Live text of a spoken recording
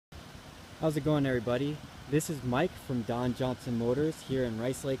How's it going, everybody? This is Mike from Don Johnson Motors here in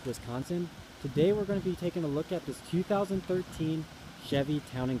Rice Lake, Wisconsin. Today we're going to be taking a look at this 2013 Chevy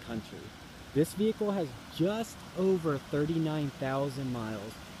Town Country. This vehicle has just over 39,000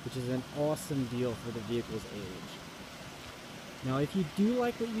 miles, which is an awesome deal for the vehicle's age. Now, if you do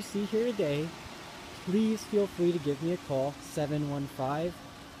like what you see here today, please feel free to give me a call,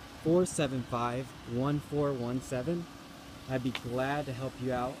 715-475-1417. I'd be glad to help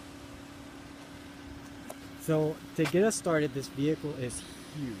you out. So to get us started, this vehicle is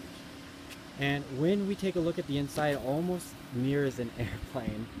huge. And when we take a look at the inside, it almost mirrors an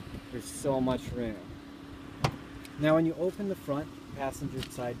airplane. There's so much room. Now when you open the front passenger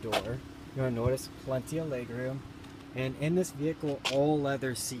side door, you're going to notice plenty of legroom. And in this vehicle, all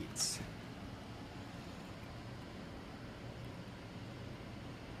leather seats.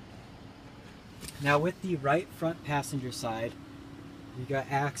 Now with the right front passenger side, you got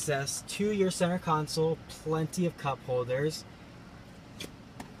access to your center console, plenty of cup holders,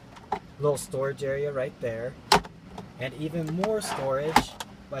 little storage area right there, and even more storage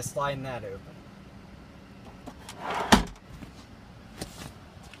by sliding that open.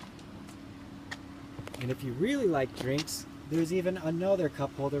 And if you really like drinks, there's even another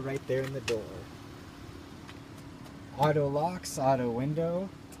cup holder right there in the door. Auto locks, auto window.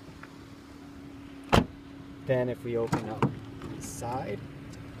 Then if we open up the side,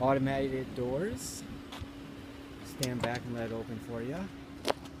 automated doors. Stand back and let it open for you.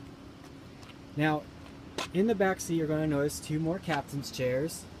 Now, in the back seat, you're going to notice two more captain's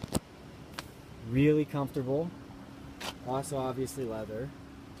chairs. Really comfortable. Also, obviously, leather.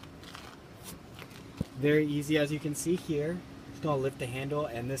 Very easy, as you can see here. Just going to lift the handle,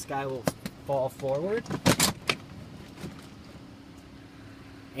 and this guy will fall forward.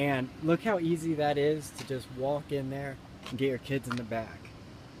 And look how easy that is to just walk in there and get your kids in the back.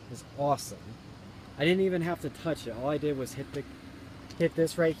 It's awesome. I didn't even have to touch it. All I did was hit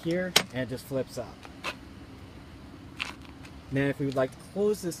this right here, and it just flips up. And then if we would like to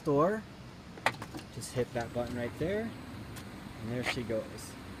close this door, just hit that button right there, and there she goes.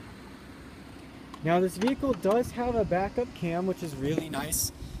 Now this vehicle does have a backup cam, which is really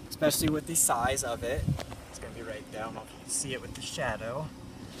nice, especially with the size of it. It's going to be right down. You can see it with the shadow.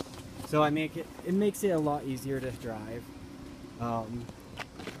 So it makes it a lot easier to drive.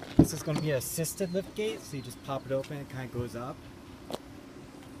 This is going to be an assisted lift gate, so you just pop it open, it kind of goes up.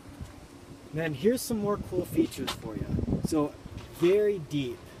 And then here's some more cool features for you. So very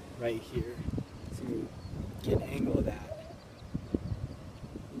deep right here. So you get an angle of that.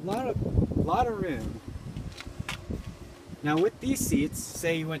 A lot of room. Now with these seats,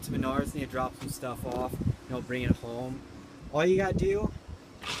 say you went to Menards and you dropped some stuff off, bring it home. All you gotta do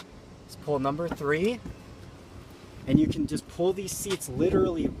is pull number 3, and you can just pull these seats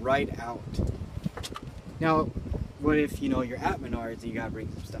literally right out. Now, what if you're at Menards and you gotta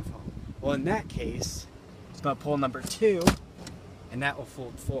bring some stuff home? Well, in that case, it's gonna pull number 2, and that will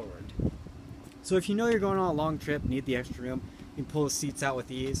fold forward. So if you're going on a long trip, need the extra room, you can pull the seats out with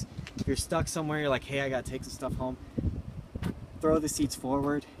ease. If you're stuck somewhere, you're like, hey, I gotta take some stuff home, throw the seats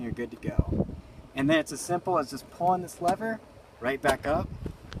forward, and you're good to go. And then it's as simple as just pulling this lever right back up.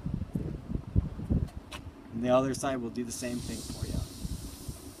 And the other side will do the same thing for you.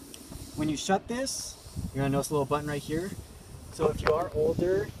 When you shut this, you're gonna notice a little button right here. So if you are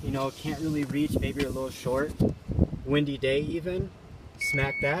older, can't really reach, maybe you're a little short, windy day even,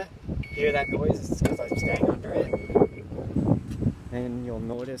 smack that. Hear that noise? It's because I'm standing under it. And you'll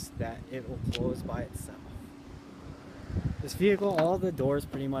notice that it will close by itself. This vehicle, all the doors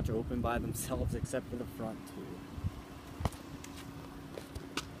pretty much open by themselves except for the front two.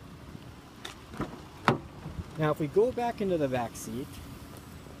 Now if we go back into the back seat,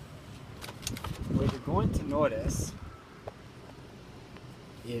 what you're going to notice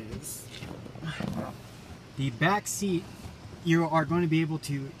is the back seat, you are going to be able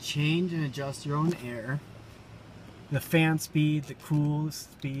to change and adjust your own air, the fan speed, the cool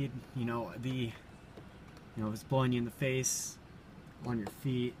speed, it's blowing you in the face, on your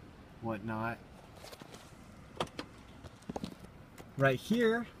feet, whatnot. Right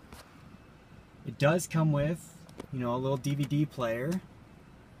here, it does come with, a little DVD player.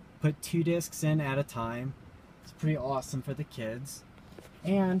 Put 2 discs in at a time. It's pretty awesome for the kids.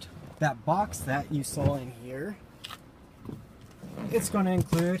 And that box that you saw in here, it's going to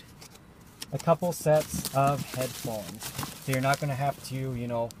include a couple sets of headphones. So you're not going to have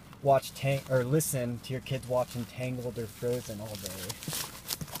to, watch or listen to your kids watching Tangled or Frozen all day.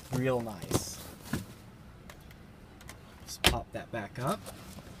 Real nice. Just pop that back up.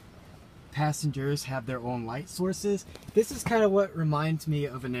 passengers have their own light sources. This is kind of what reminds me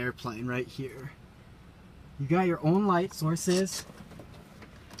of an airplane right here. You got your own light sources,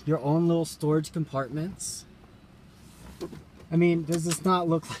 your own little storage compartments. I mean, does this not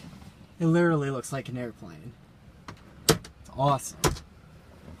look like, it literally looks like an airplane. It's awesome.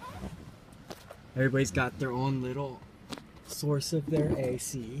 Everybody's got their own little source of their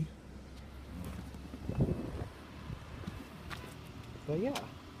AC. But yeah,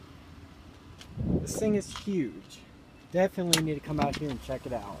 this thing is huge. Definitely need to come out here and check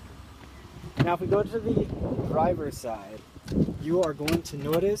it out. Now if we go to the driver's side, you are going to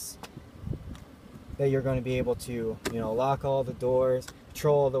notice that you're going to be able to, lock all the doors,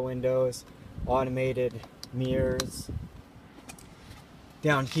 control all the windows, automated mirrors.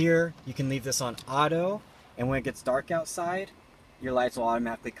 Down here, you can leave this on auto, and when it gets dark outside, your lights will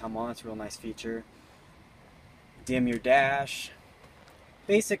automatically come on. It's a real nice feature. Dim your dash.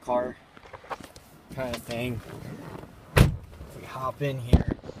 Basic car kind of thing. If we hop in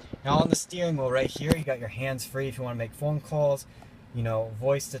here. Now on the steering wheel right here, you got your hands free if you want to make phone calls,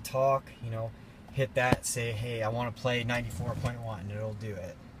 voice to talk, hit that, say, hey, I want to play 94.1, and it'll do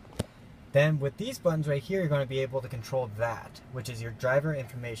it. Then with these buttons right here, you're going to be able to control that, which is your driver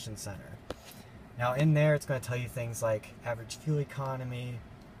information center. Now in there, it's going to tell you things like average fuel economy,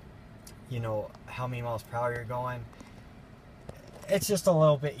 how many miles per hour you're going. It's just a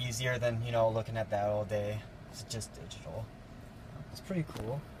little bit easier than, looking at that all day. It's just digital. It's pretty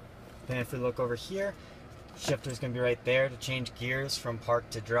cool. Then if we look over here, shifter's going to be right there to change gears from park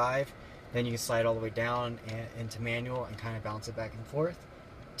to drive. Then you can slide all the way down and into manual and kind of bounce it back and forth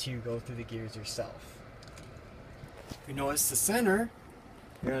to go through the gears yourself. If you notice the center,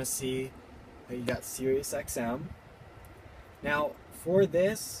 you're going to see that you got Sirius XM. Now for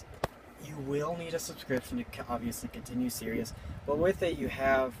this, you will need a subscription to obviously continue Sirius, but with it you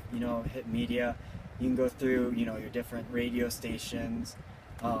have, hit media. You can go through, your different radio stations.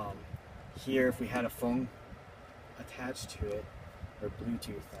 Here, if we had a phone attached to it, or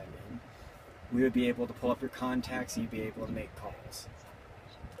Bluetooth, I mean, we would be able to pull up your contacts and you'd be able to make calls.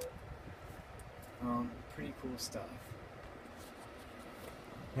 Pretty cool stuff.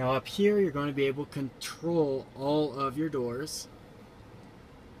 Now up here, you're going to be able to control all of your doors.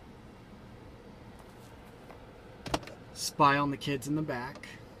 Spy on the kids in the back.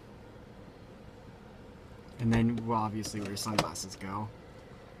 And then, well, obviously where your sunglasses go.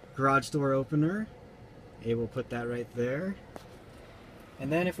 Garage door opener. Able to put that right there. And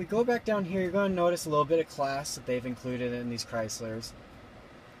then if we go back down here, you're going to notice a little bit of class that they've included in these Chryslers.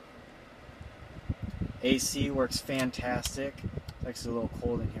 AC works fantastic. It's actually a little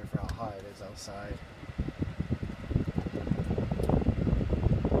cold in here for how hot it is outside.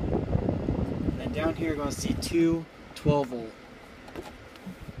 And then down here, you're going to see two 12-volt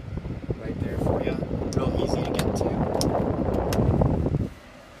right there for you. Real easy to get to.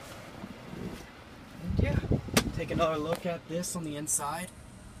 And yeah, take another look at this on the inside.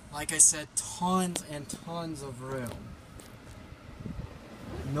 Like I said, tons and tons of room.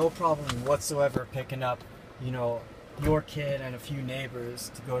 No problem whatsoever picking up, your kid and a few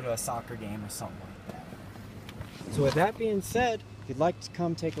neighbors to go to a soccer game or something like that. So with that being said, if you'd like to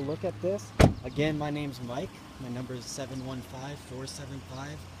come take a look at this, again, my name's Mike. My number is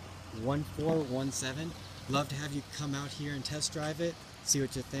 715-475-1417. Love to have you come out here and test drive it, see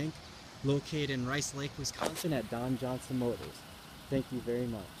what you think. Located in Rice Lake, Wisconsin at Don Johnson Motors. Thank you very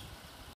much.